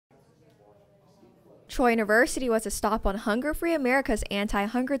Troy University was a stop on Hunger Free America's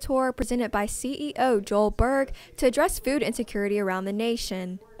anti-hunger tour presented by CEO Joel Berg to address food insecurity around the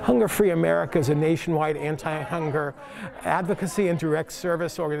nation. Hunger Free America is a nationwide anti-hunger advocacy and direct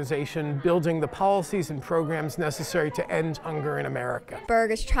service organization building the policies and programs necessary to end hunger in America.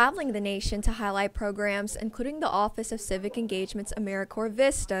 Berg is traveling the nation to highlight programs including the Office of Civic Engagement's AmeriCorps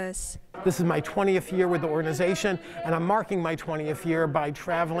Vistas. This is my 20th year with the organization, and I'm marking my 20th year by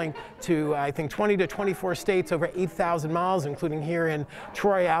traveling to, I think, 20 to 24 states, over 8,000 miles, including here in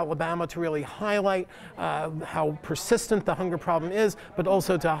Troy, Alabama, to really highlight how persistent the hunger problem is, but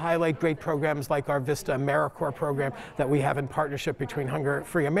also to highlight great programs like our Vista AmeriCorps program that we have in partnership between Hunger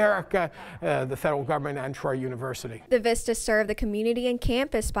Free America, the federal government, and Troy University. The Vistas serve the community and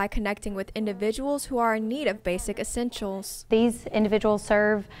campus by connecting with individuals who are in need of basic essentials. These individuals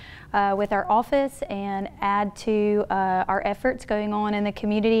serve with our office and add to our efforts going on in the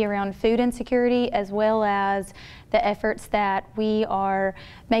community around food insecurity, as well as the efforts that we are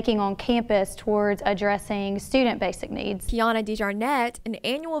making on campus towards addressing student basic needs. Kiana DeJarnette, an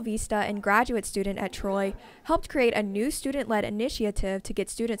annual Vista and graduate student at Troy, helped create a new student-led initiative to get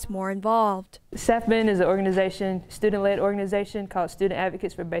students more involved. SAFBIN is an organization, student-led organization called Student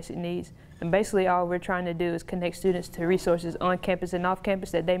Advocates for Basic Needs. And basically all we're trying to do is connect students to resources on campus and off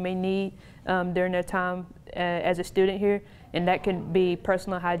campus that they may need during their time as a student here. And that can be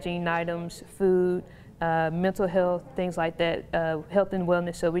personal hygiene items, food, mental health, things like that, health and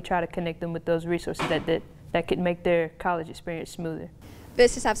wellness. So we try to connect them with those resources that could make their college experience smoother.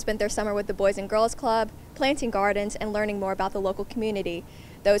 Vistas have spent their summer with the Boys and Girls Club, planting gardens, and learning more about the local community.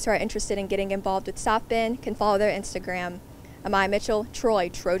 Those who are interested in getting involved with SAFBIN can follow their Instagram. Amya Mitchell, Troy,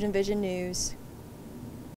 TrojanVision News.